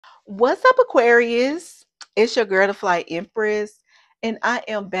What's up, Aquarius? It's your girl, the Flight Empress, and I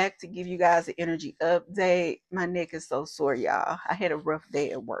am back to give you guys an energy update. My neck is so sore, y'all. I had a rough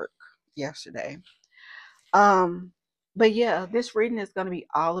day at work yesterday. Um, but yeah, this reading is going to be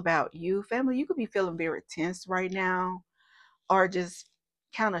all about you, family. You could be feeling very tense right now, or just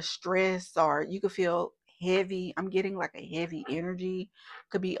kind of stressed, or you could feel heavy. I'm getting like a heavy energy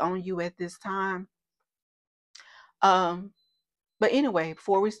could be on you at this time. Um, But anyway,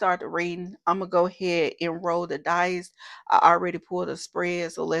 before we start the reading, I'm gonna go ahead and roll the dice. I already pulled a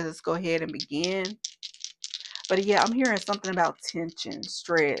spread, so let us go ahead and begin. But yeah, I'm hearing something about tension,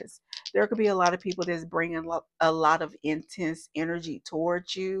 stress. There could be a lot of people that's bringing a lot of intense energy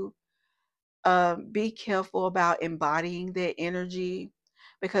towards you. Be careful about embodying that energy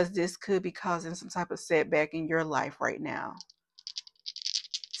because this could be causing some type of setback in your life right now.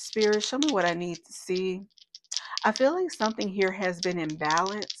 Spirit, show me what I need to see. I feel like something here has been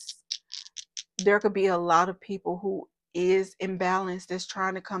imbalanced. There could be a lot of people who is imbalanced that's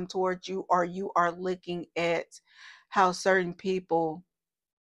trying to come towards you, or you are looking at how certain people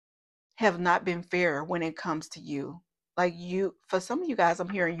have not been fair when it comes to you. Like, you, for some of you guys, I'm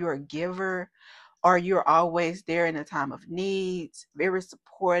hearing you're a giver, or you're always there in a time of needs, very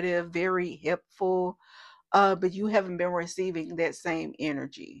supportive, very helpful, but you haven't been receiving that same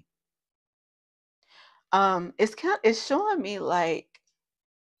energy. It's showing me like,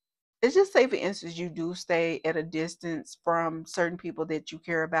 let's just say, for instance, you do stay at a distance from certain people that you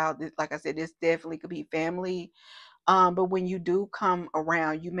care about. Like I said, this definitely could be family. But when you do come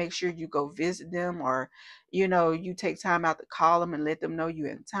around, you make sure you go visit them, or you take time out to call them and let them know you're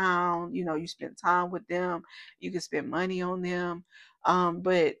in town. You spend time with them. You can spend money on them.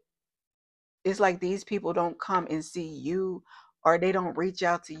 But it's like these people don't come and see you, or they don't reach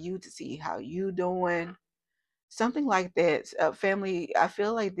out to you to see how you doing, something like that. Family, I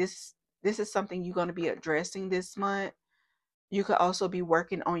feel like this is something you're going to be addressing this month. You could also be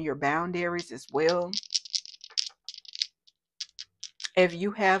working on your boundaries as well. If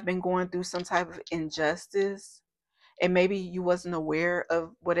you have been going through some type of injustice, and maybe you wasn't aware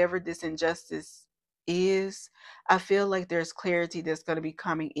of whatever this injustice is, I feel like there's clarity that's going to be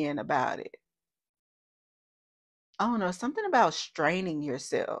coming in about it. I don't know, something about straining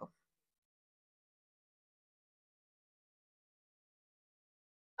yourself.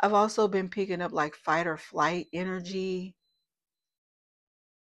 I've also been picking up like fight or flight energy,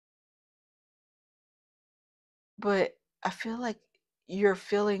 but I feel like you're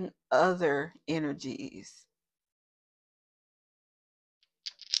feeling other energies.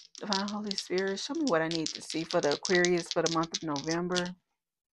 Divine Holy Spirit, show me what I need to see for the Aquarius for the month of November.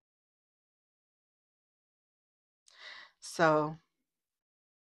 So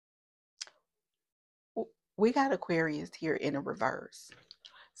we got Aquarius here in a reverse.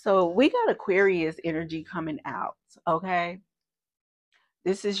 So we got Aquarius energy coming out. Okay.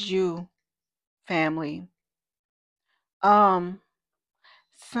 This is you, family. Um,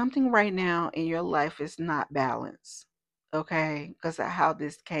 Something right now in your life is not balanced. Okay, because of how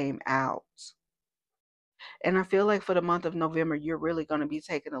this came out. And I feel like for the month of November, you're really going to be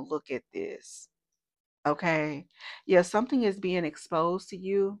taking a look at this. Okay. Yeah, something is being exposed to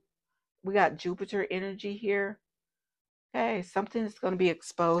you. We got Jupiter energy here. Okay, something is going to be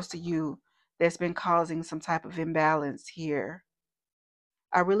exposed to you that's been causing some type of imbalance here.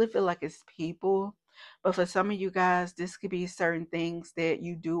 I really feel like it's people, but for some of you guys, this could be certain things that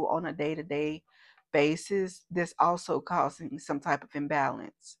you do on a day to day basis that's also causing some type of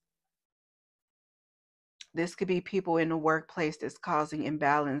imbalance. This could be people in the workplace that's causing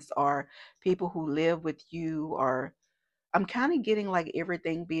imbalance, or people who live with you, or I'm kind of getting like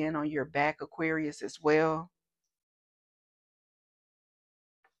everything being on your back, Aquarius, as well.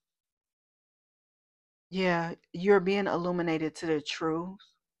 Yeah, you're being illuminated to the truth.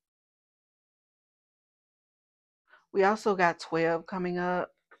 We also got 12 coming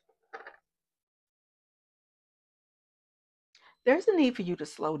up. There's a need for you to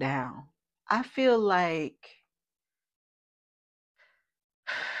slow down. I feel like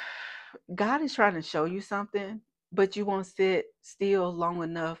God is trying to show you something, but you won't sit still long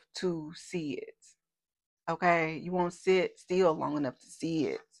enough to see it. Okay? You won't sit still long enough to see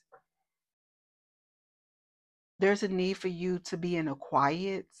it. There's a need for you to be in a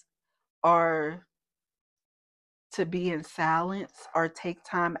quiet, or to be in silence, or take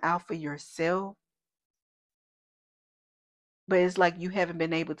time out for yourself, but it's like you haven't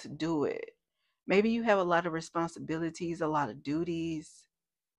been able to do it. Maybe you have a lot of responsibilities, a lot of duties.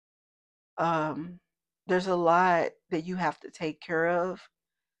 Um, there's a lot that you have to take care of,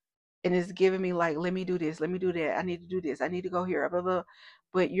 and it's giving me like, let me do this, let me do that. I need to do this. I need to go here. Blah, blah.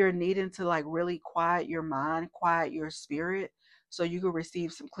 but you're needing to like really quiet your mind, quiet your spirit, so you can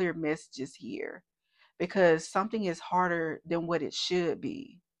receive some clear messages here, because something is harder than what it should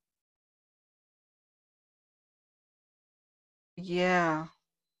be. Yeah,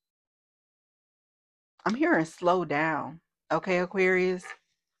 I'm hearing slow down. Okay, Aquarius.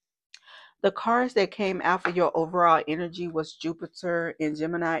 The cards that came out for your overall energy was Jupiter and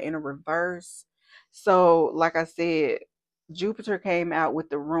Gemini in a reverse. So, like I said, Jupiter came out with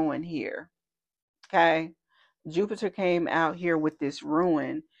the ruin here. Okay. Jupiter came out here with this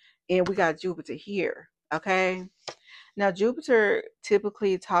ruin, and we got Jupiter here. Okay. Now, Jupiter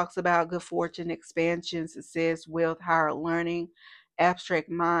typically talks about good fortune, expansion, success, wealth, higher learning, abstract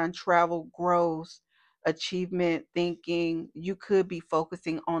mind, travel, growth, achievement, thinking. You could be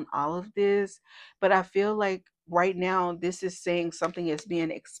focusing on all of this, but I feel like right now this is saying something is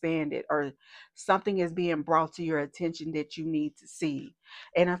being expanded, or something is being brought to your attention that you need to see.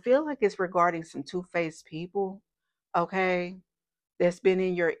 And I feel like it's regarding some two-faced people, okay, that's been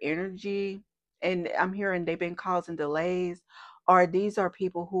in your energy, and I'm hearing they've been causing delays, or these are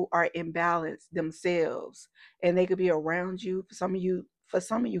people who are imbalanced themselves, and they could be around you. For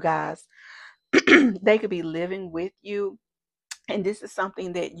some of you guys, they could be living with you, and this is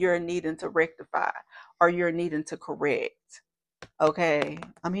something that you're needing to rectify, or you're needing to correct. Okay,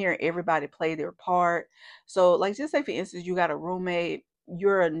 I'm hearing everybody play their part. So, like, just say for instance, you got a roommate,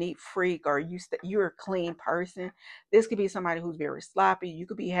 you're a neat freak, or you're a clean person. This could be somebody who's very sloppy. You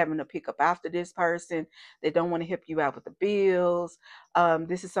could be having to pick up after this person. They don't want to help you out with the bills.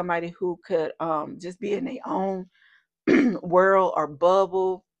 This is somebody who could just be in their own world or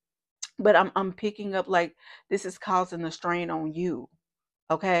bubble. But I'm picking up like this is causing a strain on you,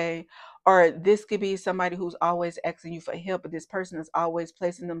 okay? Or this could be somebody who's always asking you for help, but this person is always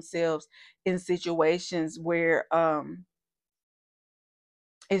placing themselves in situations where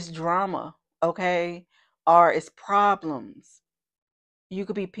it's drama, okay? Or it's problems. You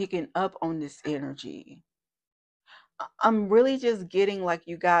could be picking up on this energy. I'm really just getting like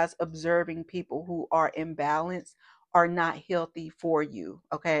you guys observing people who are imbalanced, are not healthy for you,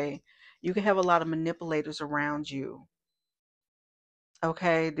 okay? You can have a lot of manipulators around you.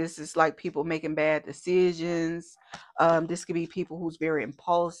 Okay, this is like people making bad decisions. This could be people who's very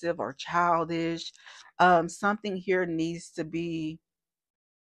impulsive or childish. Something here needs to be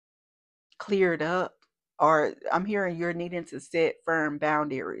cleared up, or I'm hearing you're needing to set firm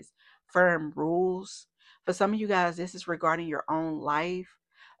boundaries, firm rules. For some of you guys, this is regarding your own life.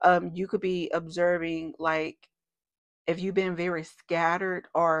 You could be observing, like, if you've been very scattered,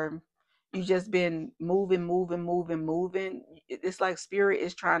 or you just been moving, moving, moving, moving, it's like spirit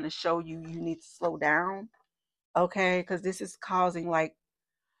is trying to show you you need to slow down, okay? Because this is causing like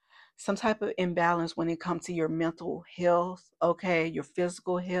some type of imbalance when it comes to your mental health, okay? Your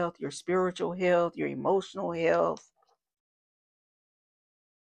physical health, your spiritual health, your emotional health.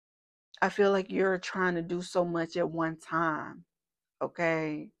 I feel like you're trying to do so much at one time,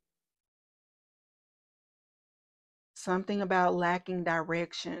 okay? Something about lacking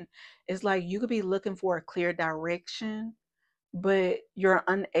direction. It's like you could be looking for a clear direction, but you're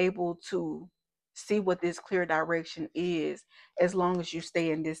unable to see what this clear direction is as long as you stay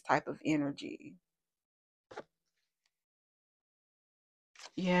in this type of energy.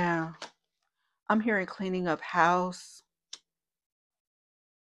 Yeah, I'm hearing cleaning up house.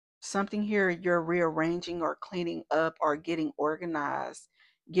 Something here you're rearranging or cleaning up or getting organized,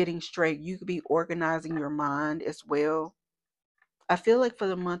 getting straight. You could be organizing your mind as well. I feel like for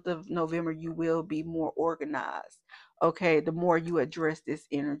the month of November, you will be more organized. Okay, the more you address this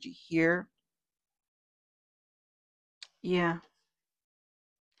energy here. Yeah,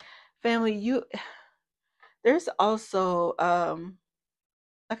 family, there's also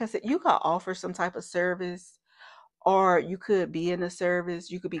like I said, you could offer some type of service, or you could be in a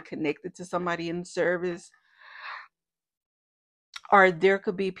service, you could be connected to somebody in the service, or there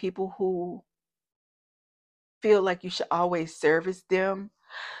could be people who feel like you should always service them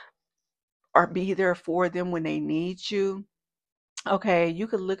or be there for them when they need you. Okay, you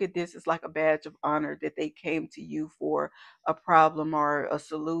could look at this as like a badge of honor that they came to you for a problem or a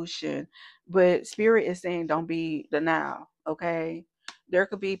solution. But spirit is saying don't be denial, okay? There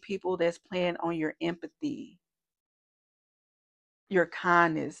could be people that's playing on your empathy, your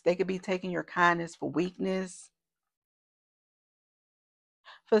kindness. They could be taking your kindness for weakness.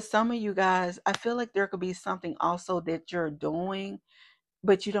 For some of you guys, I feel like there could be something also that you're doing,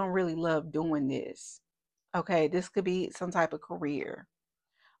 but you don't really love doing this. Okay, this could be some type of career.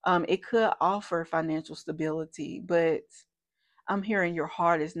 It could offer financial stability, but I'm hearing your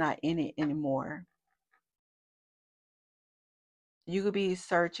heart is not in it anymore. You could be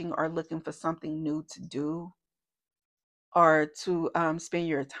searching or looking for something new to do or to spend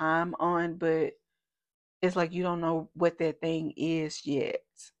your time on, but it's like you don't know what that thing is yet.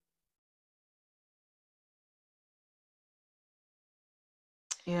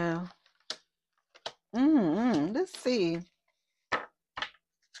 Yeah. Let's see.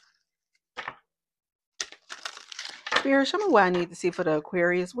 Spirit, show me what I need to see for the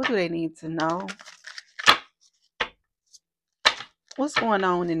Aquarius. What do they need to know? What's going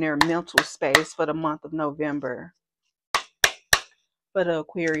on in their mental space for the month of November? For the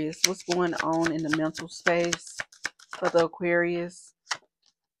Aquarius, what's going on in the mental space for the Aquarius?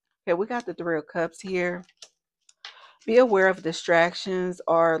 Okay, we got the Three of Cups here. Be aware of distractions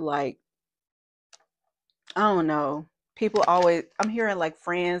or like, I don't know. People always, I'm hearing like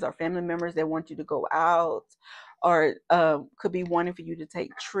friends or family members that want you to go out or could be wanting for you to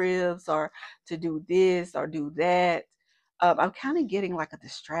take trips or to do this or do that. I'm kind of getting like a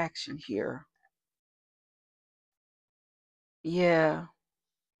distraction here. Yeah.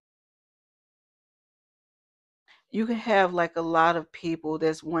 You can have like a lot of people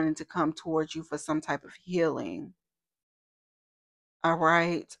that's wanting to come towards you for some type of healing. All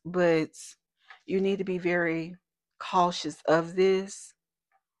right. But you need to be very cautious of this.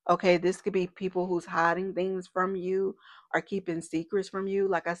 Okay, this could be people who's hiding things from you or keeping secrets from you.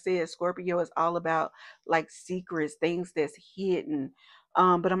 Like I said, Scorpio is all about like secrets, things that's hidden.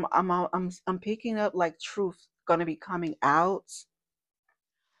 But I'm picking up like truth gonna be coming out.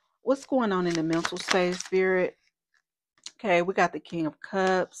 What's going on in the mental space, Spirit? Okay, we got the King of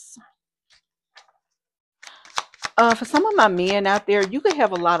Cups. For some of my men out there, you could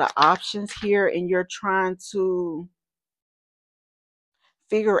have a lot of options here, and you're trying to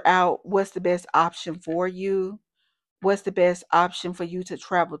figure out what's the best option for you. What's the best option for you to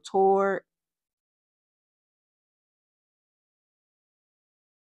travel toward?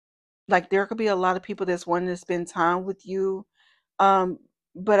 Like there could be a lot of people that's wanting to spend time with you. Um,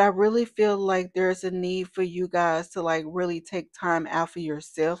 but I really feel like there's a need for you guys to like really take time out for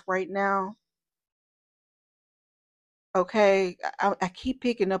yourself right now. Okay. I keep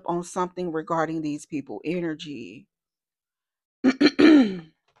picking up on something regarding these people energy.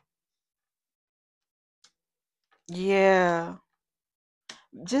 Yeah.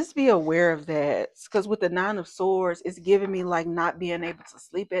 Just be aware of that because with the Nine of Swords it's giving me like not being able to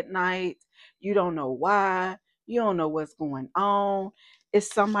sleep at night. You don't know why, you don't know what's going on.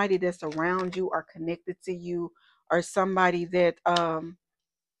 It's somebody that's around you or connected to you or somebody that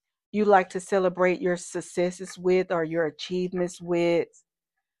you like to celebrate your successes with or your achievements with.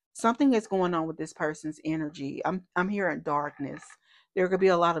 Something is going on with this person's energy. I'm hearing darkness. There could be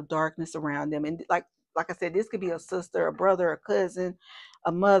a lot of darkness around them, and like I said, this could be a sister, a brother, a cousin,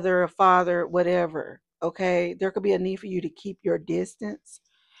 a mother, a father, whatever. Okay, there could be a need for you to keep your distance.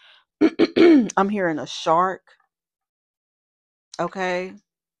 I'm hearing a shark. Okay,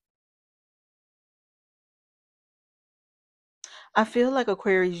 I feel like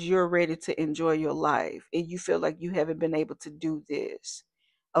Aquarius, you're ready to enjoy your life, and you feel like you haven't been able to do this.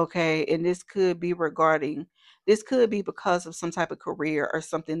 Okay, and this could be because of some type of career or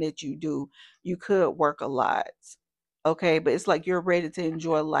something that you do. You could work a lot. Okay, but it's like you're ready to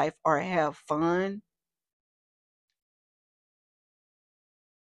enjoy life or have fun.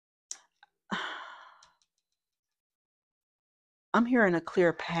 I'm hearing a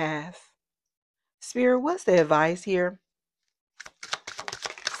clear path. Spirit, what's the advice here?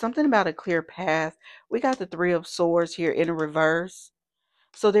 Something about a clear path. We got the Three of Swords here in a reverse.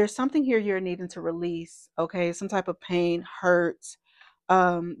 So there's something here you're needing to release, okay? Some type of pain, hurt.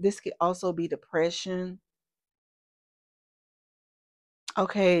 This could also be depression.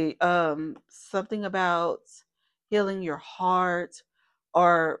 Okay, something about healing your heart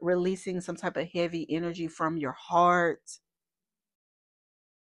or releasing some type of heavy energy from your heart.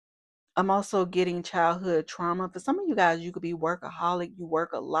 I'm also getting childhood trauma. For some of you guys, you could be workaholic, you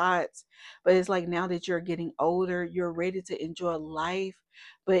work a lot, but it's like now that you're getting older, you're ready to enjoy life.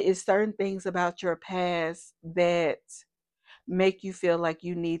 But it's certain things about your past that make you feel like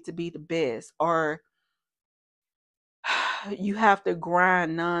you need to be the best or you have to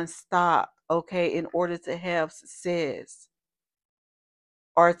grind nonstop, okay, in order to have success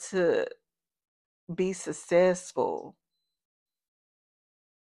or to be successful.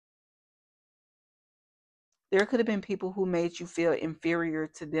 There could have been people who made you feel inferior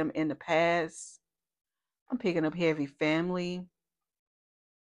to them in the past. I'm picking up heavy family.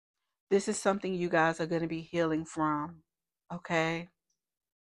 This is something you guys are going to be healing from, okay?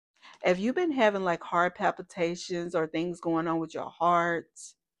 Have you been having like heart palpitations or things going on with your heart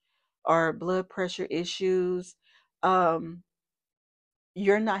or blood pressure issues? Um,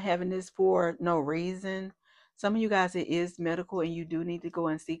 you're not having this for no reason. Some of you guys, it is medical and you do need to go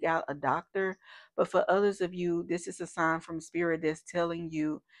and seek out a doctor. But for others of you, this is a sign from spirit that's telling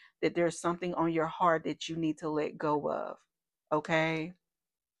you that there's something on your heart that you need to let go of. Okay?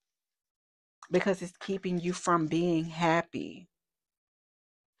 Because it's keeping you from being happy.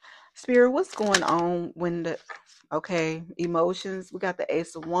 Spirit, what's going on when the, okay, emotions? We got the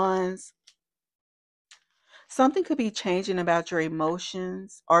Ace of Wands. Something could be changing about your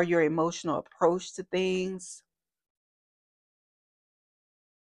emotions or your emotional approach to things.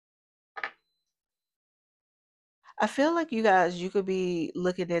 I feel like you guys, you could be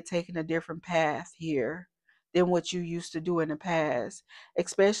looking at taking a different path here than what you used to do in the past,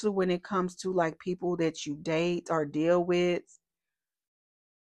 especially when it comes to like people that you date or deal with.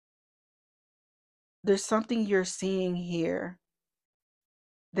 There's something you're seeing here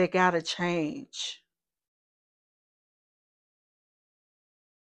that got to change.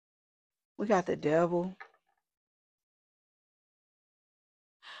 We got the devil.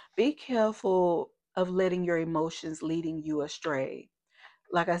 Be careful of letting your emotions leading you astray.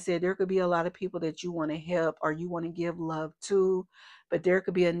 Like I said, there could be a lot of people that you want to help or you want to give love to, but there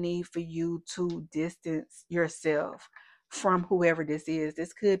could be a need for you to distance yourself from whoever this is.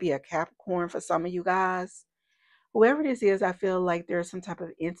 This could be a Capricorn for some of you guys. Whoever this is, I feel like there's some type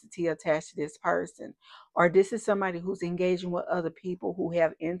of entity attached to this person, or this is somebody who's engaging with other people who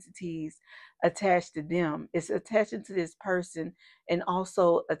have entities attached to them. It's attaching to this person and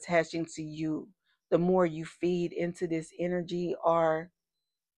also attaching to you. The more you feed into this energy, or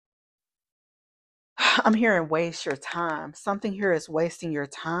I'm hearing waste your time. Something here is wasting your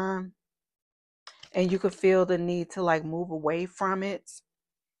time, and you could feel the need to like move away from it.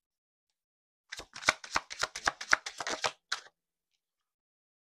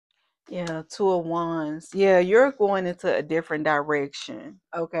 Yeah, Two of Wands. Yeah, you're going into a different direction,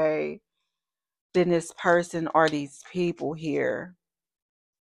 okay, than this person or these people here.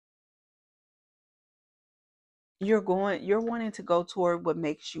 You're wanting to go toward what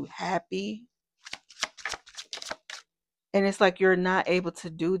makes you happy. And it's like you're not able to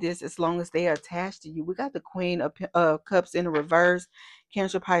do this as long as they are attached to you. We got the Queen of Cups in the reverse,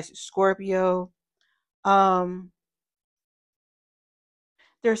 Cancer, Pisces, Scorpio. Um,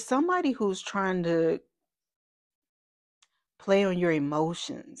 there's somebody who's trying to play on your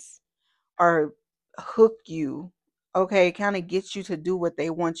emotions or hook you, okay, kind of get you to do what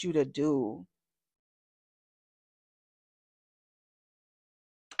they want you to do.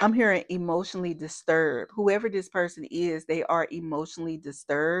 I'm hearing emotionally disturbed. Whoever this person is, they are emotionally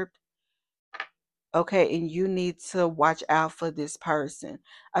disturbed. Okay, and you need to watch out for this person.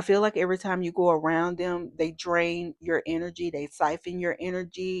 I feel like every time you go around them, they drain your energy, they siphon your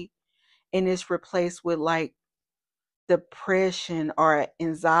energy, and it's replaced with like depression or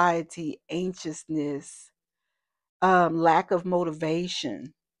anxiety, anxiousness, lack of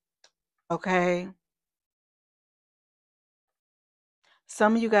motivation. Okay.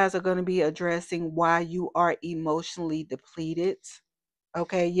 Some of you guys are going to be addressing why you are emotionally depleted.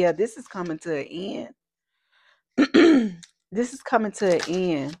 Okay. Yeah, this is coming to an end. This is coming to an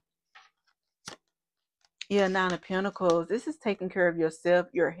end. Yeah, Nine of Pentacles. This is taking care of yourself,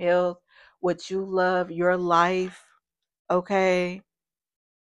 your health, what you love, your life. Okay.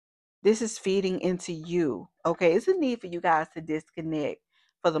 This is feeding into you. Okay. It's a need for you guys to disconnect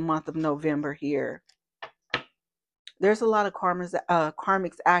for the month of November here. There's a lot of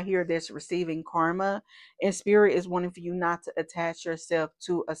karmics out here that's receiving karma, and spirit is wanting for you not to attach yourself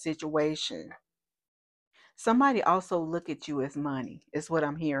to a situation. Somebody also look at you as money, is what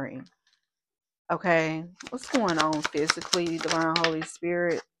I'm hearing. Okay, what's going on physically, Divine Holy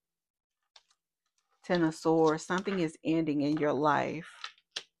Spirit? Ten of Swords. Something is ending in your life.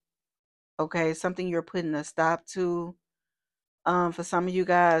 Okay, something you're putting a stop to. For some of you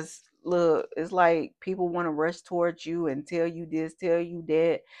guys, look, it's like people want to rush towards you and tell you this, tell you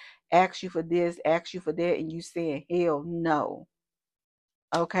that, ask you for this, ask you for that, and you saying hell no.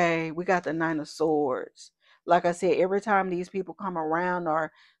 Okay, we got the Nine of Swords. Like I said, every time these people come around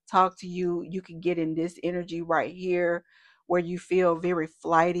or talk to you, you can get in this energy right here where you feel very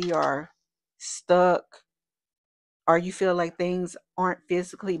flighty or stuck, or you feel like things aren't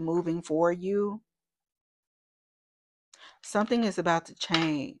physically moving for you. Something is about to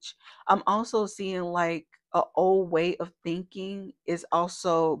change. I'm also seeing like an old way of thinking is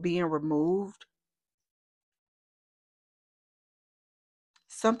also being removed.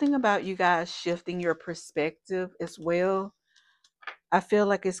 Something about you guys shifting your perspective as well. I feel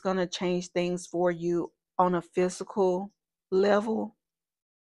like it's going to change things for you on a physical level.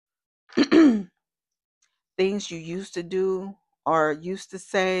 Things you used to do or used to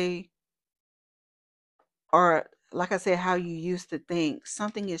say, or like I said, how you used to think.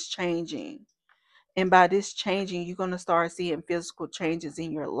 Something is changing. And by this changing, you're going to start seeing physical changes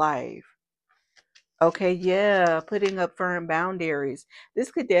in your life. Okay, yeah, putting up firm boundaries.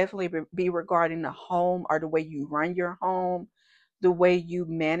 This could definitely be regarding the home or the way you run your home, the way you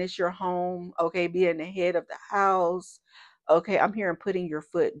manage your home. Okay, being the head of the house. Okay, I'm hearing putting your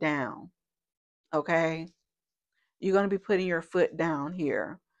foot down. Okay, you're going to be putting your foot down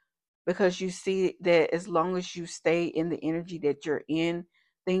here because you see that as long as you stay in the energy that you're in,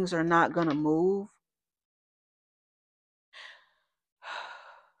 things are not going to move.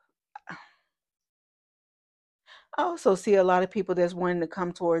 I also see a lot of people that's wanting to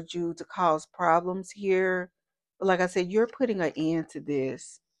come towards you to cause problems here. But like I said, you're putting an end to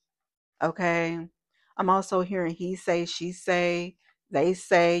this. Okay. I'm also hearing he say, she say, they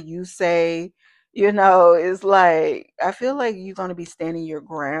say, you say. It's like, I feel like you're going to be standing your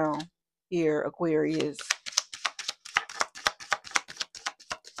ground here, Aquarius.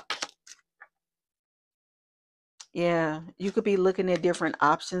 Yeah. You could be looking at different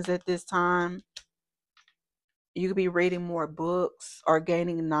options at this time. You could be reading more books or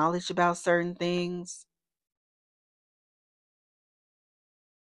gaining knowledge about certain things.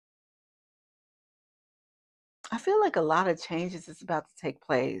 I feel like a lot of changes is about to take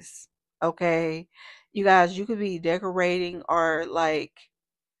place. Okay. You guys, you could be decorating or like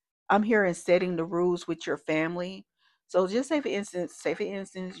I'm hearing setting the rules with your family. So just say for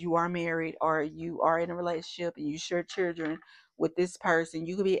instance, you are married or you are in a relationship and you share children with this person.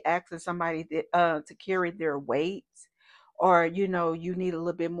 You could be asking somebody that, to carry their weight, or you need a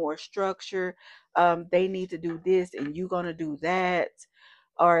little bit more structure. They need to do this, and you're gonna do that.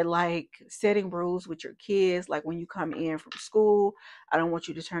 Or like setting rules with your kids, like when you come in from school, I don't want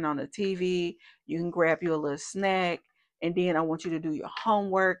you to turn on the TV. You can grab you a little snack, and then I want you to do your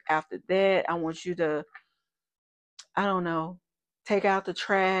homework. After that, I want you to, I don't know, take out the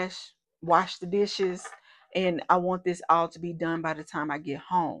trash, wash the dishes, and I want this all to be done by the time I get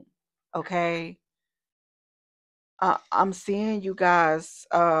home. Okay? I'm seeing you guys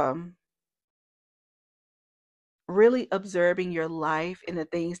really observing your life and the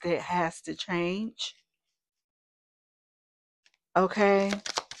things that has to change. Okay?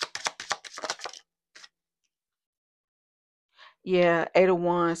 Yeah, Eight of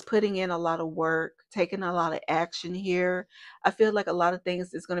Wands, putting in a lot of work, taking a lot of action here. I feel like a lot of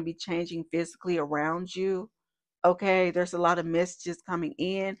things is going to be changing physically around you. Okay, there's a lot of messages coming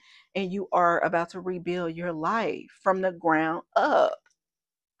in, and you are about to rebuild your life from the ground up.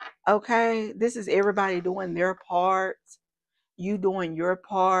 Okay, this is everybody doing their parts, you doing your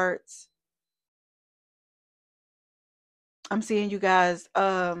parts. I'm seeing you guys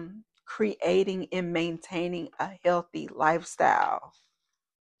creating and maintaining a healthy lifestyle.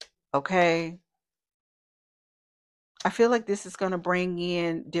 Okay, I feel like this is going to bring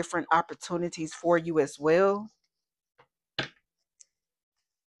in different opportunities for you as well.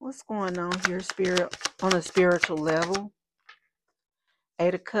 What's going on here, spirit, on a spiritual level?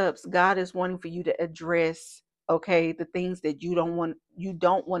 Eight of Cups. God is wanting for you to address, okay, the things that you don't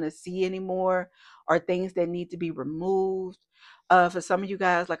want to see anymore, or things that need to be removed. For some of you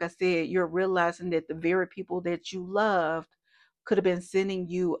guys, like I said, you're realizing that the very people that you loved could have been sending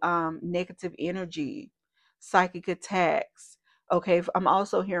you negative energy, psychic attacks. Okay, I'm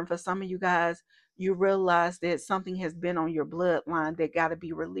also hearing for some of you guys, you realize that something has been on your bloodline that got to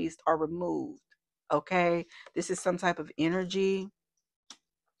be released or removed. Okay, this is some type of energy.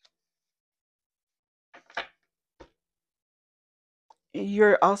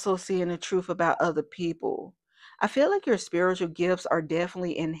 You're also seeing the truth about other people. I feel like your spiritual gifts are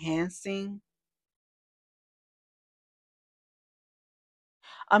definitely enhancing.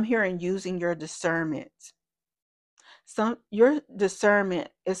 I'm hearing using your discernment. Your discernment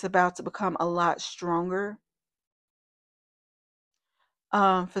is about to become a lot stronger.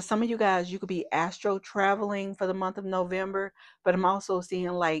 For some of you guys, you could be astro traveling for the month of November, but I'm also seeing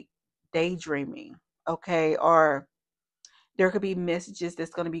like daydreaming, okay? Or there could be messages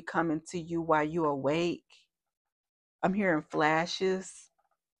that's going to be coming to you while you're awake. I'm hearing flashes.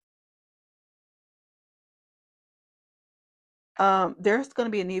 There's going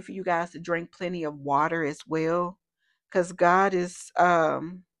to be a need for you guys to drink plenty of water as well, because God is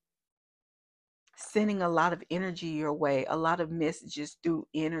sending a lot of energy your way, a lot of messages through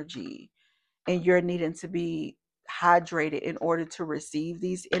energy, and you're needing to be hydrated in order to receive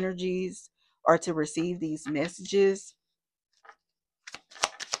these energies or to receive these messages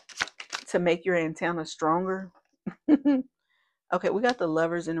to make your antenna stronger. Okay, we got the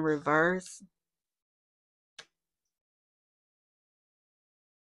Lovers in reverse.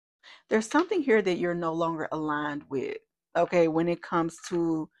 There's something here that you're no longer aligned with. Okay, when it comes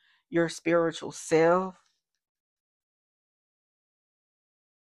to your spiritual self,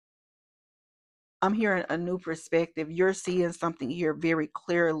 I'm hearing a new perspective. You're seeing something here very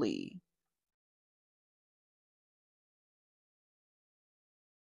clearly.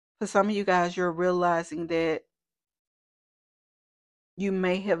 For some of you guys, you're realizing that you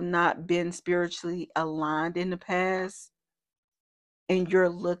may have not been spiritually aligned in the past, and you're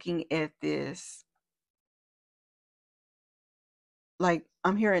looking at this. Like,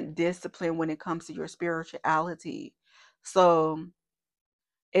 I'm hearing discipline when it comes to your spirituality. So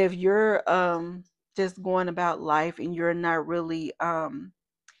if you're just going about life and you're not really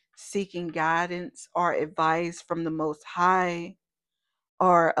seeking guidance or advice from the most high,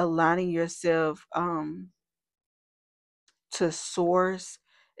 or aligning yourself to source,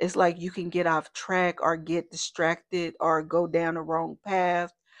 it's like you can get off track or get distracted or go down the wrong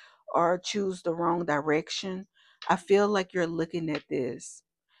path or choose the wrong direction. I feel like you're looking at this.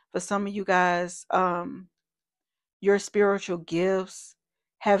 For some of you guys, your spiritual gifts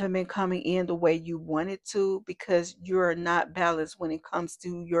haven't been coming in the way you wanted to because you're not balanced when it comes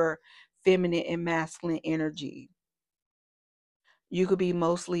to your feminine and masculine energy. You could be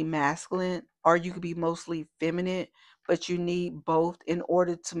mostly masculine or you could be mostly feminine, but you need both in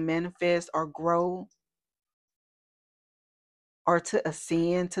order to manifest or grow or to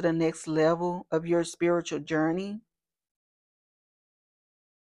ascend to the next level of your spiritual journey.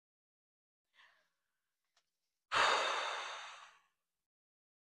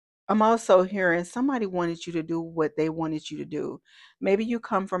 I'm also hearing somebody wanted you to do what they wanted you to do. Maybe you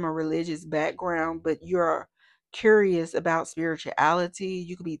come from a religious background, but you're curious about spirituality.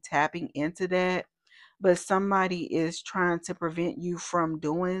 You could be tapping into that, but somebody is trying to prevent you from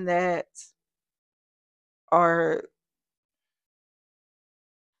doing that. Or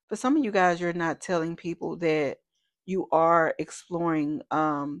for some of you guys, you're not telling people that you are exploring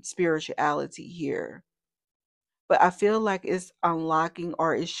spirituality here. But I feel like it's unlocking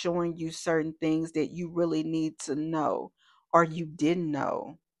or it's showing you certain things that you really need to know or you didn't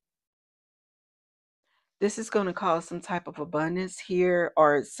know. This is going to cause some type of abundance here,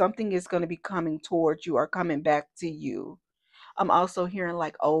 or something is going to be coming towards you or coming back to you. I'm also hearing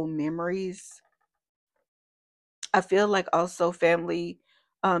like old memories. I feel like also family,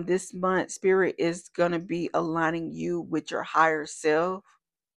 this month, spirit is going to be aligning you with your higher self.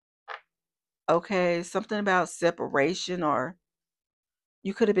 Okay, something about separation, or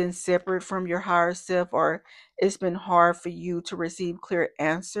you could have been separate from your higher self, or it's been hard for you to receive clear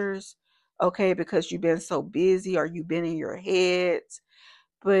answers, okay, because you've been so busy or you've been in your head.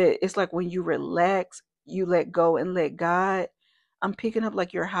 But it's like when you relax, you let go and let God. I'm picking up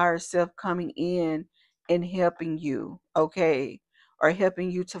like your higher self coming in and helping you, okay, or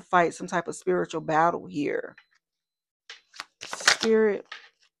helping you to fight some type of spiritual battle here. Spirit,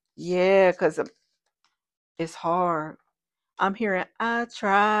 yeah, because it's hard. I'm hearing, I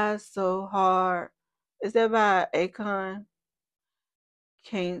try so hard. Is that by Akon?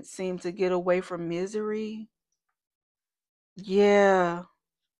 Can't seem to get away from misery. Yeah.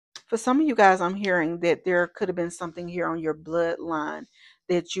 For some of you guys, I'm hearing that there could have been something here on your bloodline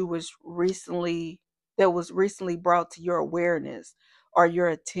that you was recently that was recently brought to your awareness or your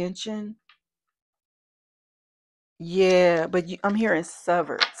attention. Yeah, but I'm hearing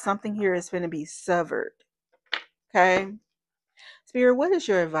severed. Something here is going to be severed. Okay. Spirit, what is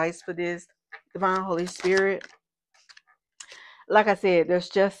your advice for this? Divine Holy Spirit. Like I said, there's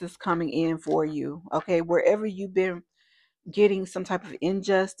justice coming in for you. Okay. Wherever you've been getting some type of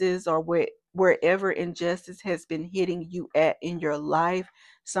injustice, or wherever injustice has been hitting you at in your life,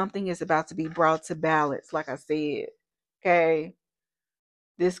 something is about to be brought to balance. Like I said, okay,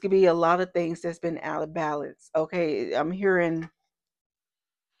 this could be a lot of things that's been out of balance. Okay, I'm hearing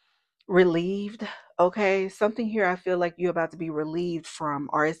relieved. Okay, something here I feel like you're about to be relieved from,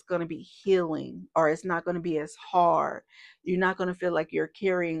 or it's going to be healing, or it's not going to be as hard. You're not going to feel like you're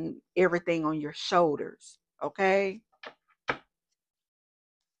carrying everything on your shoulders. Okay.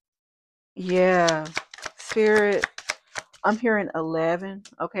 Yeah, spirit, I'm hearing 11.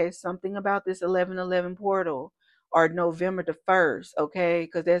 Okay, something about this 1111 portal, or November the 1st. Okay,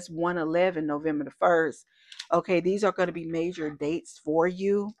 because that's 111, November the 1st. Okay, these are going to be major dates for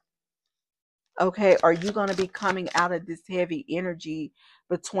you. Okay, are you going to be coming out of this heavy energy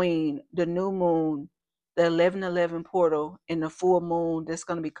between the new moon, the 1111 portal, and the full moon that's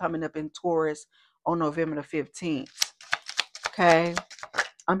going to be coming up in Taurus on November the 15th? Okay,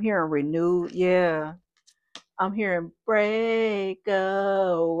 I'm hearing renewed. Yeah. I'm hearing break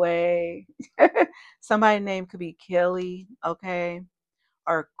away. Somebody's name could be Kelly, okay?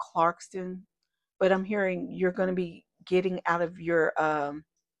 or Clarkston, but I'm hearing you're going to be getting out of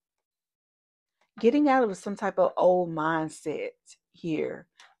some type of old mindset here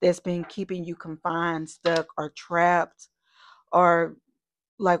that's been keeping you confined, stuck, or trapped, or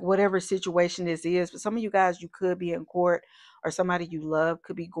like whatever situation this is. But some of you guys, you could be in court, or somebody you love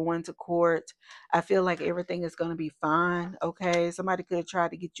could be going to court. I feel like everything is going to be fine. Okay, somebody could try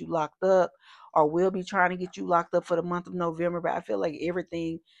to get you locked up, or will be trying to get you locked up for the month of November, but I feel like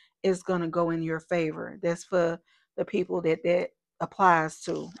everything is going to go in your favor. That's for the people that applies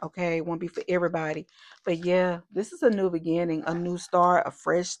to. Okay, it won't be for everybody, but yeah, this is a new beginning, a new start, a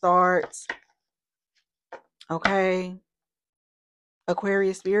fresh start. Okay,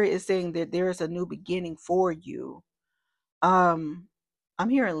 Aquarius spirit is saying that there is a new beginning for you. Um, I'm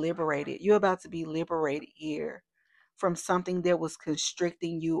hearing liberated. You're about to be liberated here from something that was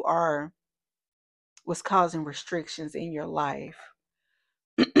constricting you or was causing restrictions in your life.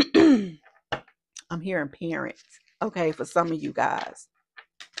 I'm hearing parents. Okay, for some of you guys.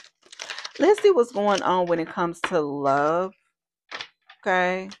 Let's see what's going on when it comes to love.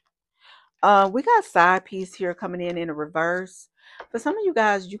 Okay. We got side piece here coming in a reverse. For some of you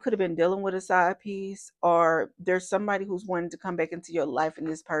guys, you could have been dealing with a side piece, or there's somebody who's wanting to come back into your life, and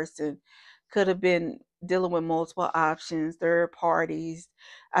this person could have been dealing with multiple options, third parties.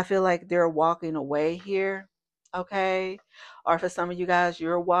 I feel like they're walking away here. Okay. Or for some of you guys,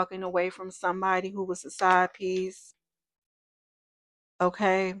 you're walking away from somebody who was a side piece.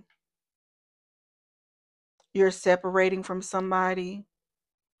 Okay. You're separating from somebody,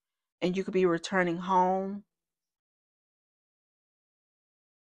 and you could be returning home.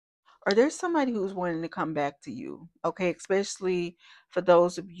 Or there's somebody who's wanting to come back to you. Okay, especially for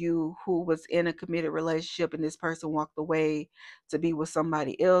those of you who was in a committed relationship and this person walked away to be with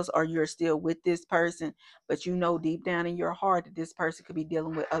somebody else, or you're still with this person, but you know deep down in your heart that this person could be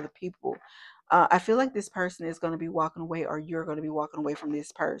dealing with other people. I feel like this person is going to be walking away, or you're going to be walking away from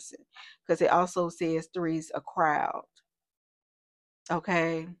this person, because it also says three's a crowd.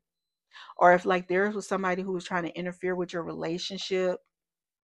 Okay. Or if like there was somebody who was trying to interfere with your relationship.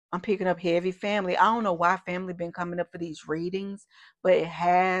 I'm picking up heavy family. I don't know why family been coming up for these readings, but it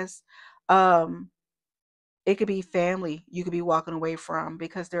has. Um, it could be family you could be walking away from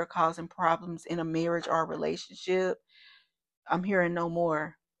because they're causing problems in a marriage or a relationship. I'm hearing no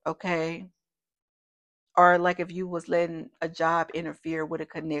more. Okay. Or like if you was letting a job interfere with a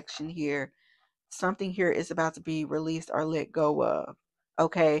connection here, something here is about to be released or let go of.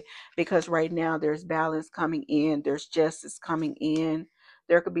 Okay, because right now there's balance coming in, there's justice coming in.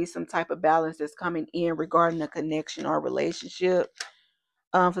 There could be some type of balance that's coming in regarding a connection or relationship.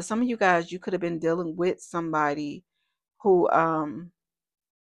 For some of you guys, you could have been dealing with somebody who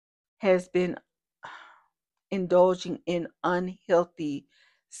has been indulging in unhealthy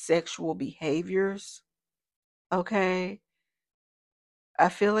sexual behaviors. Okay, I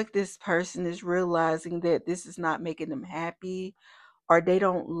feel like this person is realizing that this is not making them happy, or they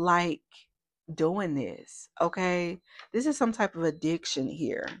don't like doing this. Okay, this is some type of addiction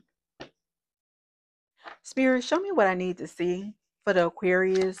here. Spirit, show me what I need to see for the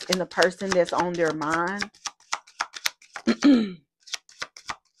Aquarius and the person that's on their mind. And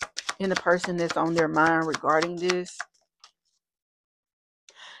the person that's on their mind regarding this.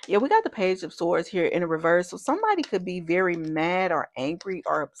 Yeah, we got the Page of Swords here in a reverse. So somebody could be very mad or angry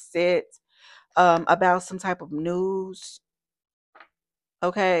or upset about some type of news.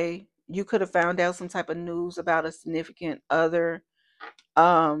 Okay, you could have found out some type of news about a significant other.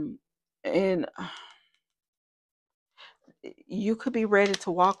 Um, and you could be ready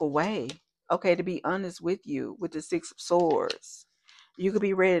to walk away. Okay, to be honest with you, with the Six of Swords, you could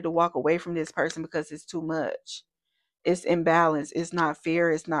be ready to walk away from this person because it's too much. It's imbalanced. It's not fair.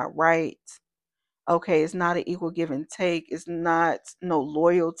 It's not right. Okay, it's not an equal give and take. It's not no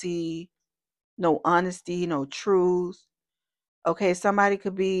loyalty, no honesty, no truth. Okay, somebody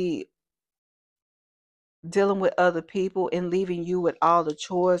could be dealing with other people and leaving you with all the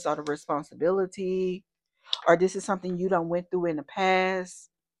chores or the responsibility, or this is something you done went through in the past.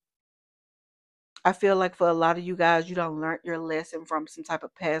 I feel like for a lot of you guys, you don't learn your lesson from some type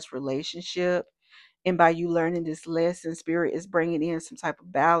of past relationship. And by you learning this lesson, Spirit is bringing in some type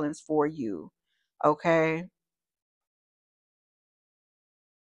of balance for you. Okay.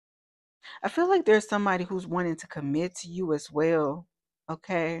 I feel like there's somebody who's wanting to commit to you as well.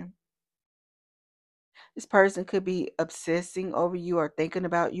 Okay. This person could be obsessing over you or thinking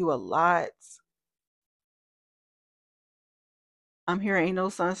about you a lot. I'm hearing ain't no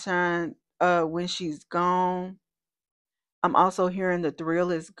sunshine when she's gone. I'm also hearing the thrill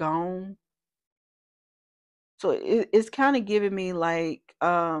is gone. So it's kind of giving me like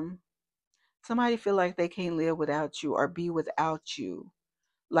somebody feel like they can't live without you or be without you.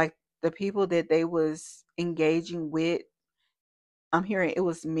 Like the people that they was engaging with, I'm hearing it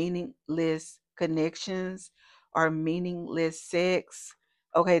was meaningless connections or meaningless sex.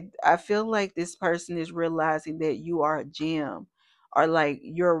 Okay, I feel like this person is realizing that you are a gem or like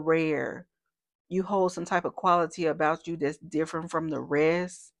you're rare. You hold some type of quality about you that's different from the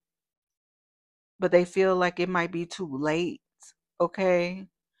rest, but they feel like it might be too late. Okay,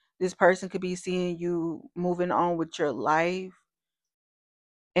 this person could be seeing you moving on with your life,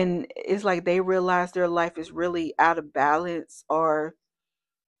 and it's like they realize their life is really out of balance, or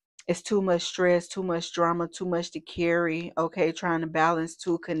it's too much stress, too much drama, too much to carry. Okay, trying to balance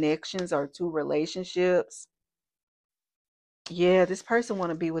two connections or two relationships. Yeah, this person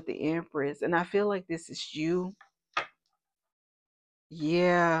want to be with the Empress, and I feel like this is you.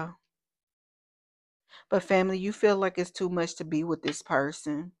 Yeah, but family, you feel like it's too much to be with this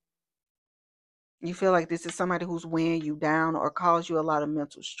person. You feel like this is somebody who's weighing you down or cause you a lot of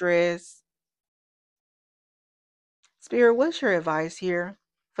mental stress. Spirit, what's your advice here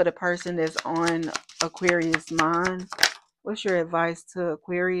for the person that's on Aquarius mind? What's your advice to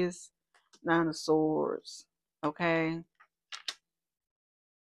Aquarius? Nine of Swords. Okay.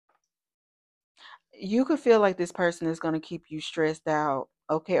 You could feel like this person is going to keep you stressed out.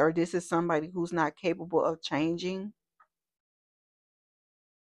 Okay. Or this is somebody who's not capable of changing.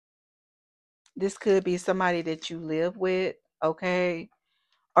 This could be somebody that you live with. Okay.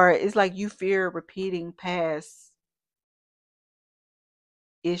 Or it's like you fear repeating past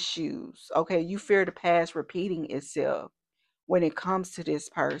issues. Okay. You fear the past repeating itself when it comes to this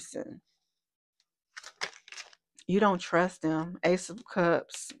person. You don't trust them. Ace of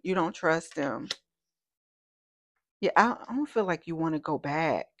Cups. You don't trust them. Yeah, I don't feel like you want to go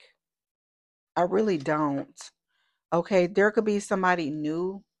back. I really don't. Okay, there could be somebody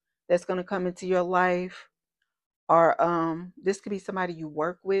new that's going to come into your life, or this could be somebody you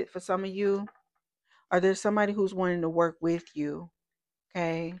work with for some of you, or there's somebody who's wanting to work with you.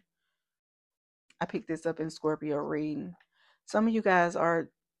 Okay, I picked this up in Scorpio reading. Some of you guys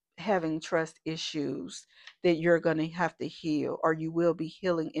are having trust issues that you're going to have to heal, or you will be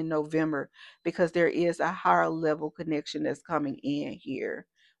healing in November, because there is a higher level connection that's coming in here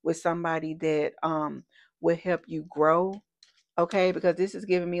with somebody that will help you grow. Okay, because this is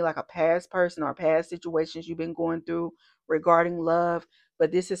giving me like a past person or past situations you've been going through regarding love,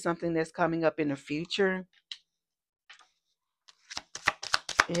 but this is something that's coming up in the future.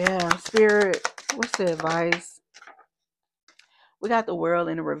 Yeah, Spirit, what's the advice? We got the World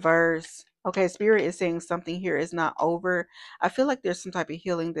in the reverse. Okay, Spirit is saying something here is not over. I feel like there's some type of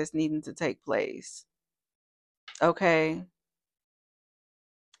healing that's needing to take place. Okay.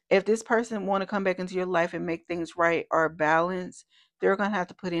 If this person want to come back into your life and make things right or balance, they're going to have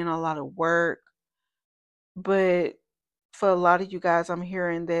to put in a lot of work. But for a lot of you guys, I'm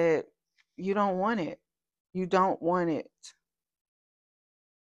hearing that you don't want it. You don't want it.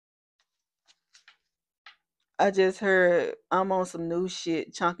 I just heard I'm on some new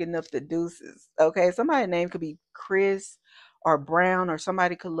shit, chunking up the deuces. Okay, somebody's name could be Chris or Brown, or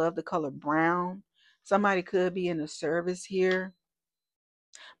somebody could love the color brown. Somebody could be in the service here.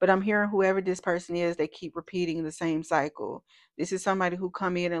 But I'm hearing whoever this person is, they keep repeating the same cycle. This is somebody who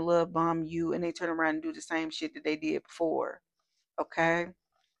come in and love bomb you, and they turn around and do the same shit that they did before. Okay.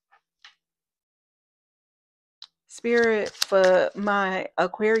 Spirit, for my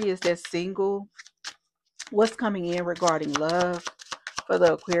Aquarius that's single, what's coming in regarding love? For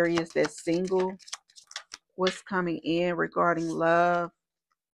the Aquarius that's single, what's coming in regarding love?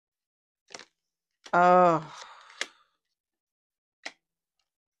 Oh,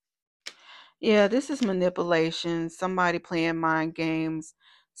 yeah, this is manipulation. Somebody playing mind games.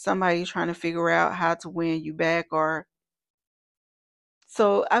 Somebody trying to figure out how to win you back. Or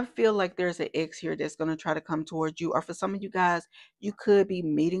so I feel like there's an ex here that's going to try to come towards you. Or for some of you guys, you could be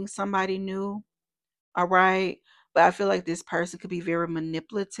meeting somebody new. All right. But I feel like this person could be very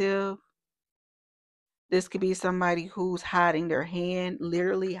manipulative. This could be somebody who's hiding their hand,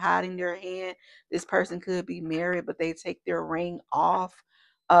 literally hiding their hand. This person could be married, but they take their ring off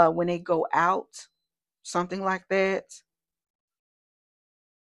when they go out, something like that.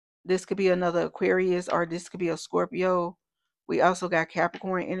 This could be another Aquarius, or this could be a Scorpio. We also got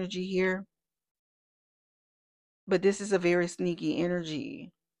Capricorn energy here, but this is a very sneaky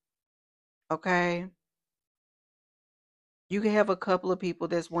energy. Okay. You can have a couple of people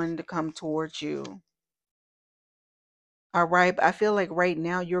that's wanting to come towards you. All right. But I feel like right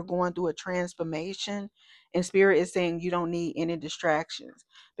now you're going through a transformation, and spirit is saying you don't need any distractions.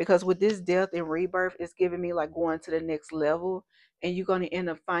 Because with this death and rebirth, it's giving me like going to the next level, and you're going to end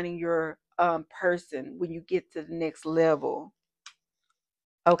up finding your person when you get to the next level.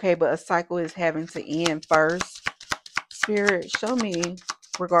 Okay, but a cycle is having to end first. Spirit, show me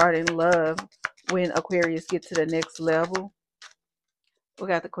regarding love when Aquarius get to the next level. We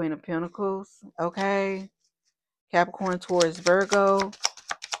got the Queen of Pentacles. Okay. Capricorn towards Virgo.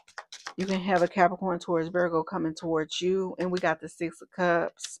 You can have a Capricorn towards Virgo coming towards you. And we got the Six of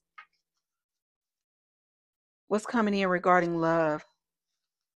Cups. What's coming in regarding love?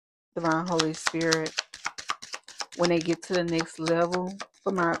 Divine Holy Spirit. When they get to the next level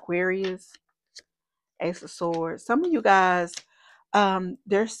for my Aquarius. Ace of Swords. Some of you guys,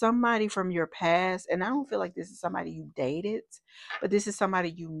 there's somebody from your past, and I don't feel like this is somebody you dated, but this is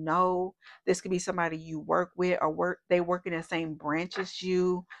somebody you know. This could be somebody you work with, or they work in the same branch as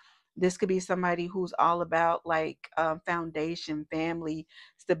you. This could be somebody who's all about like foundation, family,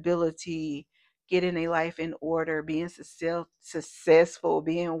 stability, getting a life in order, being successful,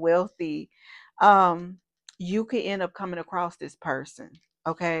 being wealthy. Um, you could end up coming across this person.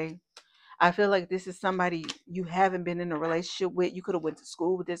 Okay, I feel like this is somebody you haven't been in a relationship with. You could have went to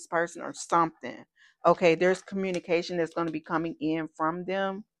school with this person or something. Okay, there's communication that's going to be coming in from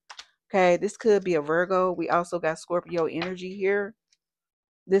them. Okay, this could be a Virgo. We also got Scorpio energy here.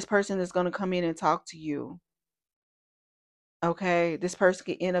 This person is going to come in and talk to you. Okay, this person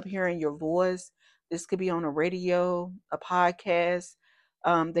could end up hearing your voice. This could be on a radio, a podcast.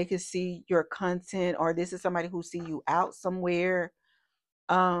 They could see your content, or this is somebody who see you out somewhere.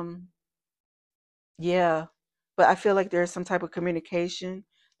 Um, Yeah, but I feel like there's some type of communication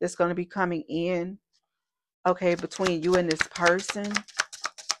that's going to be coming in, okay, between you and this person.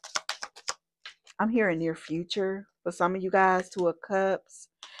 I'm hearing near future for some of you guys, Two of Cups.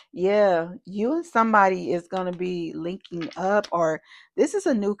 Yeah, you and somebody is going to be linking up, or this is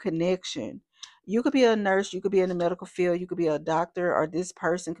a new connection. You could be a nurse, you could be in the medical field, you could be a doctor, or this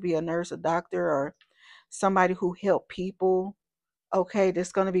person could be a nurse, a doctor, or somebody who help people, okay,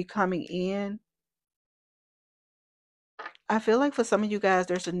 that's going to be coming in. I feel like for some of you guys,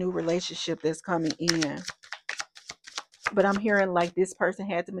 there's a new relationship that's coming in. But I'm hearing like this person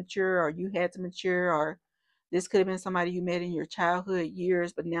had to mature, or you had to mature, or this could have been somebody you met in your childhood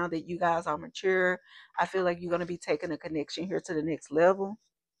years. But now that you guys are mature, I feel like you're going to be taking a connection here to the next level.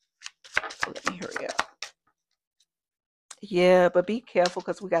 So let me hurry up. Yeah, but be careful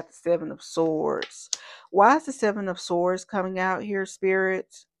because we got the Seven of Swords. Why is the Seven of Swords coming out here,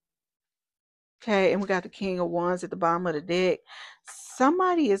 spirits? Okay, and we got the King of Wands at the bottom of the deck.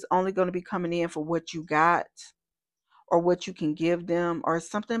 Somebody is only going to be coming in for what you got, or what you can give them, or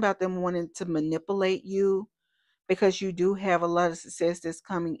something about them wanting to manipulate you, because you do have a lot of success that's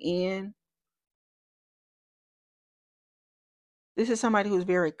coming in. This is somebody who's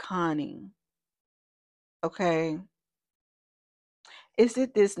very cunning. Okay. Is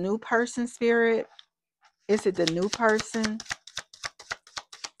it this new person, spirit? Is it the new person?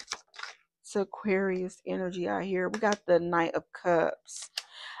 It's Aquarius energy out here. We got the Knight of Cups.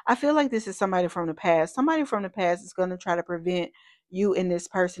 I feel like this is somebody from the past. Somebody from the past is going to try to prevent you and this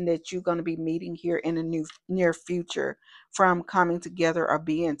person that you're going to be meeting here in the near future from coming together or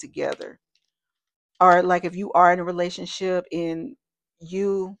being together. Or like if you are in a relationship and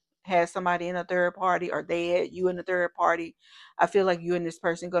you had somebody in a third party, or they had you in a third party, I feel like you and this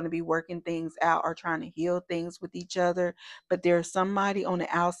person going to be working things out or trying to heal things with each other. But there's somebody on the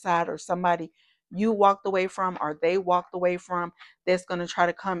outside, or somebody you walked away from, or they walked away from, that's going to try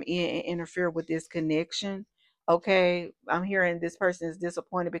to come in and interfere with this connection. Okay, I'm hearing this person is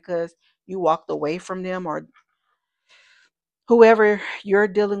disappointed because you walked away from them, or whoever you're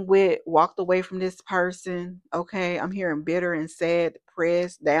dealing with walked away from this person. Okay, I'm hearing bitter and sad,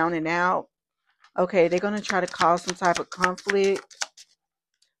 depressed, down and out. Okay, they're going to try to cause some type of conflict.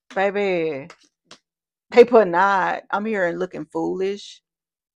 Baby, they put not. I'm hearing looking foolish.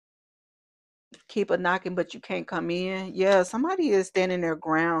 Keep a knocking, but you can't come in. Yeah, somebody is standing their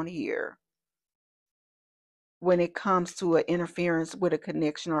ground here when it comes to an interference with a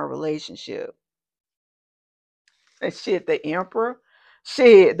connection or a relationship. And shit, the Emperor.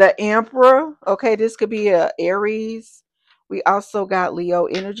 Shit, the Emperor. Okay, this could be a Aries. We also got Leo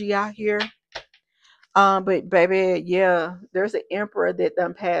energy out here. But baby, yeah, there's an Emperor that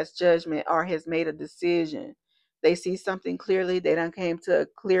done passed judgment or has made a decision. They see something clearly. They done came to a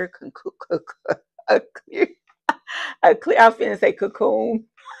clear a clear, I was finna say cocoon.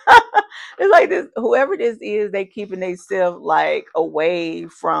 It's like this, whoever this is, they keeping themselves like away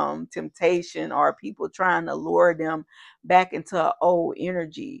from temptation or people trying to lure them back into an old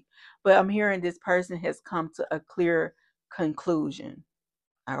energy. But I'm hearing this person has come to a clear conclusion.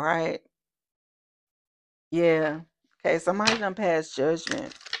 All right. Yeah. Okay, somebody done passed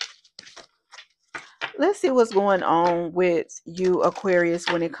judgment. Let's see what's going on with you, Aquarius,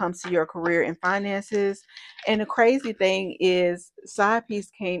 when it comes to your career and finances. And the crazy thing is, side piece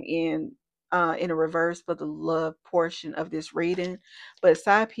came in a reverse for the love portion of this reading, but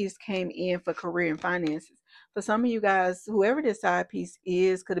side piece came in for career and finances. For some of you guys, whoever this side piece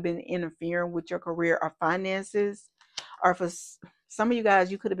is could have been interfering with your career or finances, or for some of you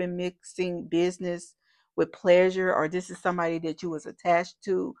guys, you could have been mixing business with pleasure, or this is somebody that you was attached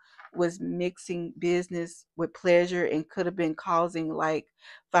to was mixing business with pleasure and could have been causing like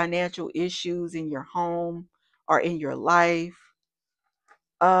financial issues in your home or in your life.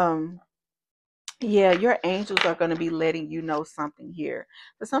 Um yeah, your angels are going to be letting you know something here.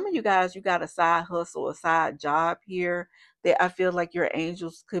 For some of you guys, you got a side hustle, a side job here that I feel like your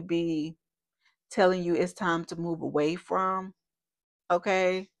angels could be telling you it's time to move away from.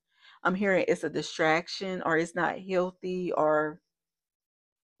 Okay. I'm hearing it's a distraction or it's not healthy, or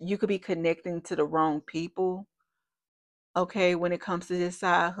you could be connecting to the wrong people. Okay, when it comes to this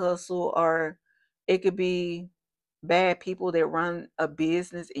side hustle, or it could be bad people that run a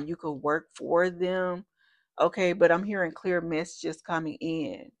business and you could work for them. Okay, but I'm hearing clear messages coming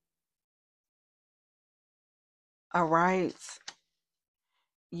in. All right.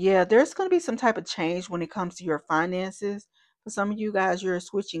 Yeah, there's going to be some type of change when it comes to your finances. For some of you guys, you're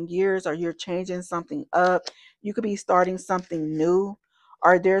switching gears or you're changing something up. You could be starting something new,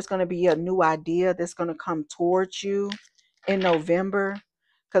 or there's going to be a new idea that's going to come towards you in November.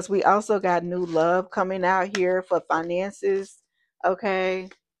 Because we also got new love coming out here for finances. Okay.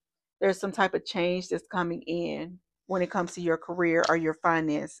 There's some type of change that's coming in when it comes to your career or your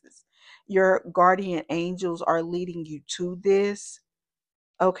finances. Your guardian angels are leading you to this.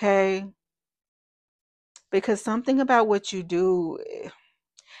 Okay, because something about what you do,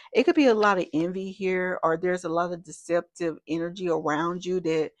 it could be a lot of envy here, or there's a lot of deceptive energy around you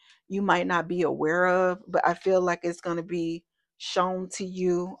that you might not be aware of, but I feel like it's going to be shown to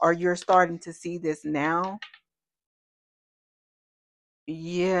you, or you're starting to see this now.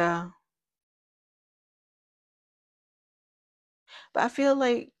 Yeah, but I feel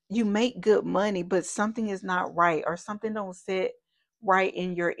like you make good money, but something is not right, or something don't sit right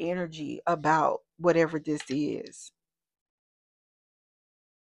in your energy about whatever this is.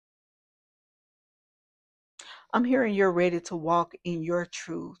 I'm hearing you're ready to walk in your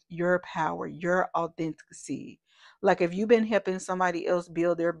truth, your power, your authenticity. Like if you've been helping somebody else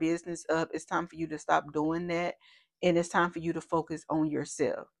build their business up, it's time for you to stop doing that. And it's time for you to focus on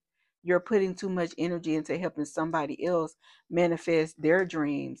yourself. You're putting too much energy into helping somebody else manifest their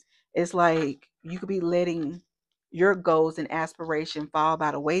dreams. It's like you could be letting your goals and aspiration fall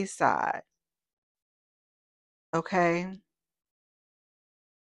by the wayside. Okay.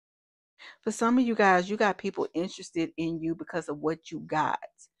 For some of you guys, you got people interested in you because of what you got,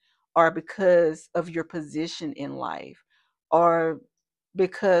 or because of your position in life, or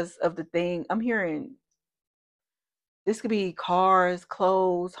because of the thing. I'm hearing this could be cars,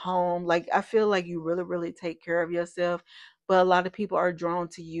 clothes, home. Like I feel like you really, really take care of yourself, but a lot of people are drawn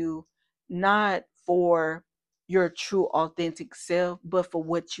to you not for your true authentic self, but for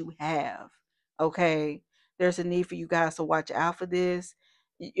what you have. Okay. There's a need for you guys to watch out for this.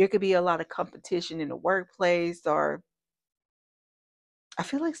 It could be a lot of competition in the workplace, or I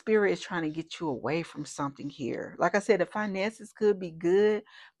feel like spirit is trying to get you away from something here. Like I said, the finances could be good,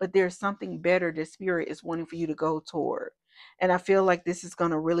 but there's something better that spirit is wanting for you to go toward. And I feel like this is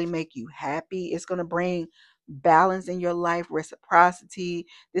going to really make you happy. It's going to bring balance in your life, reciprocity.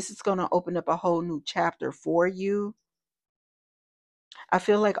 This is going to open up a whole new chapter for you. I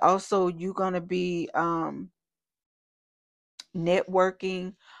feel like also you're going to be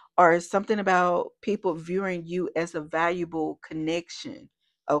networking, or something about people viewing you as a valuable connection.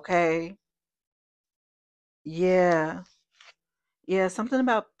 Okay. Yeah. Yeah, something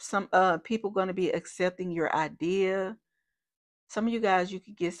about some people going to be accepting your idea. Some of you guys, you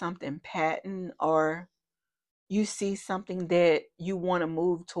could get something patent, or you see something that you want to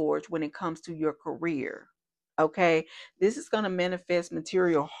move towards when it comes to your career. Okay, this is going to manifest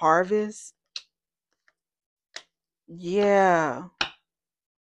material harvest. Yeah,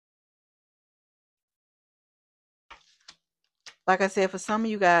 like I said, for some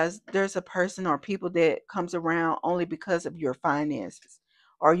of you guys, there's a person or people that comes around only because of your finances,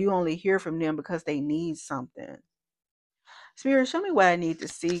 or you only hear from them because they need something. Spirit, show me what I need to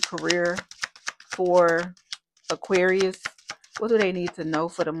see career for Aquarius. What do they need to know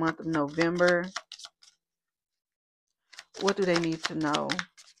for the month of November? What do they need to know?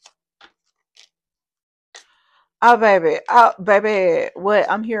 Oh, baby, what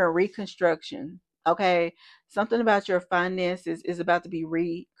I'm hearing reconstruction. Okay, something about your finances is about to be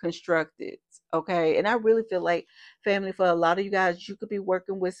reconstructed. Okay, and I really feel like family for a lot of you guys, you could be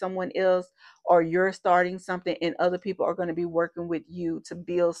working with someone else, or you're starting something, and other people are going to be working with you to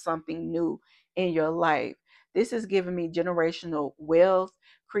build something new in your life. This is giving me generational wealth,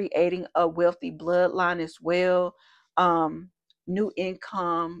 creating a wealthy bloodline as well. New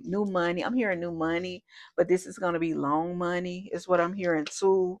income, new money. I'm hearing new money, but this is going to be long money is what I'm hearing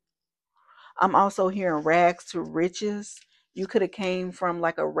too. I'm also hearing rags to riches. You could have came from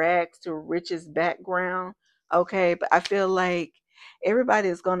like a rags to riches background. Okay, but I feel like everybody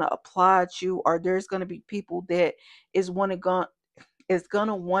is going to applaud you, or there's going to be people that want to go is going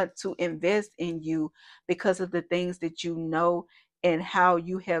to want to invest in you because of the things that you know and how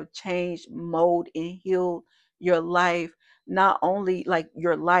you have changed, mold, and healed your life. Not only like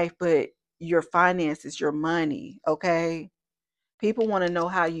your life, but your finances, your money. Okay. People want to know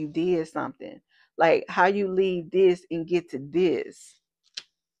how you did something, like how you leave this and get to this.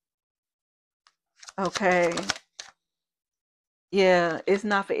 Okay. Yeah, it's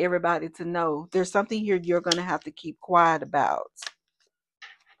not for everybody to know. There's something here you're going to have to keep quiet about.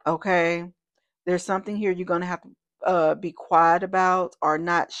 Okay. There's something here you're going to have to be quiet about or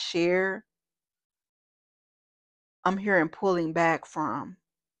not share. I'm hearing pulling back from,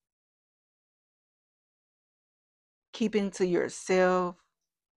 keeping to yourself.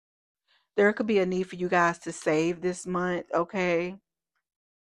 There could be a need for you guys to save this month, okay?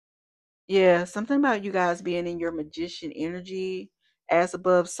 Yeah, something about you guys being in your magician energy, as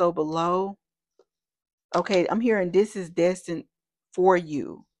above, so below. Okay, I'm hearing this is destined for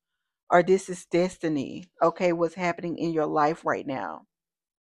you, or this is destiny, okay, what's happening in your life right now.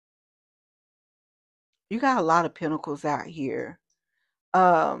 You got a lot of pentacles out here.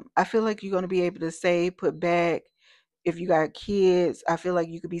 I feel like you're going to be able to save, put back. If you got kids, I feel like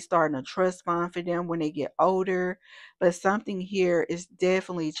you could be starting a trust fund for them when they get older. But something here is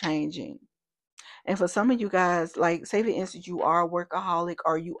definitely changing. And for some of you guys, like say for instance, you are a workaholic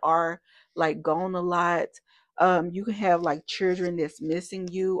or you are like gone a lot. You can have like children that's missing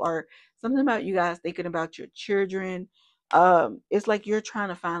you, or something about you guys thinking about your children. It's like you're trying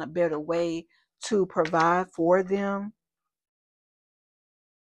to find a better way to provide for them.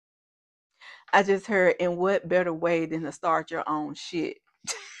 I just heard, in what better way than to start your own shit?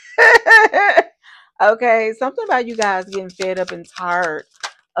 Okay, something about you guys getting fed up and tired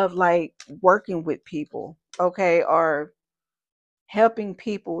of like working with people, okay, or helping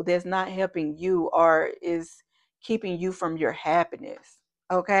people that's not helping you, or is keeping you from your happiness.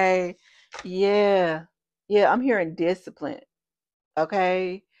 Okay, yeah, yeah, I'm hearing discipline.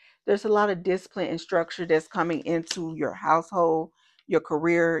 Okay, there's a lot of discipline and structure that's coming into your household, your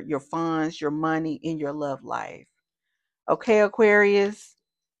career, your funds, your money, in your love life. Okay, Aquarius.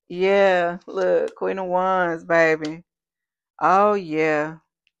 Yeah, look, Queen of Wands, baby. Oh, yeah.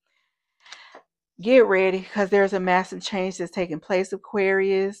 Get ready because there's a massive change that's taking place,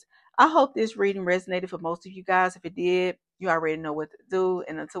 Aquarius. I hope this reading resonated for most of you guys. If it did, you already know what to do.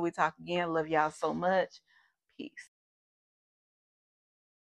 And until we talk again, love y'all so much. Peace.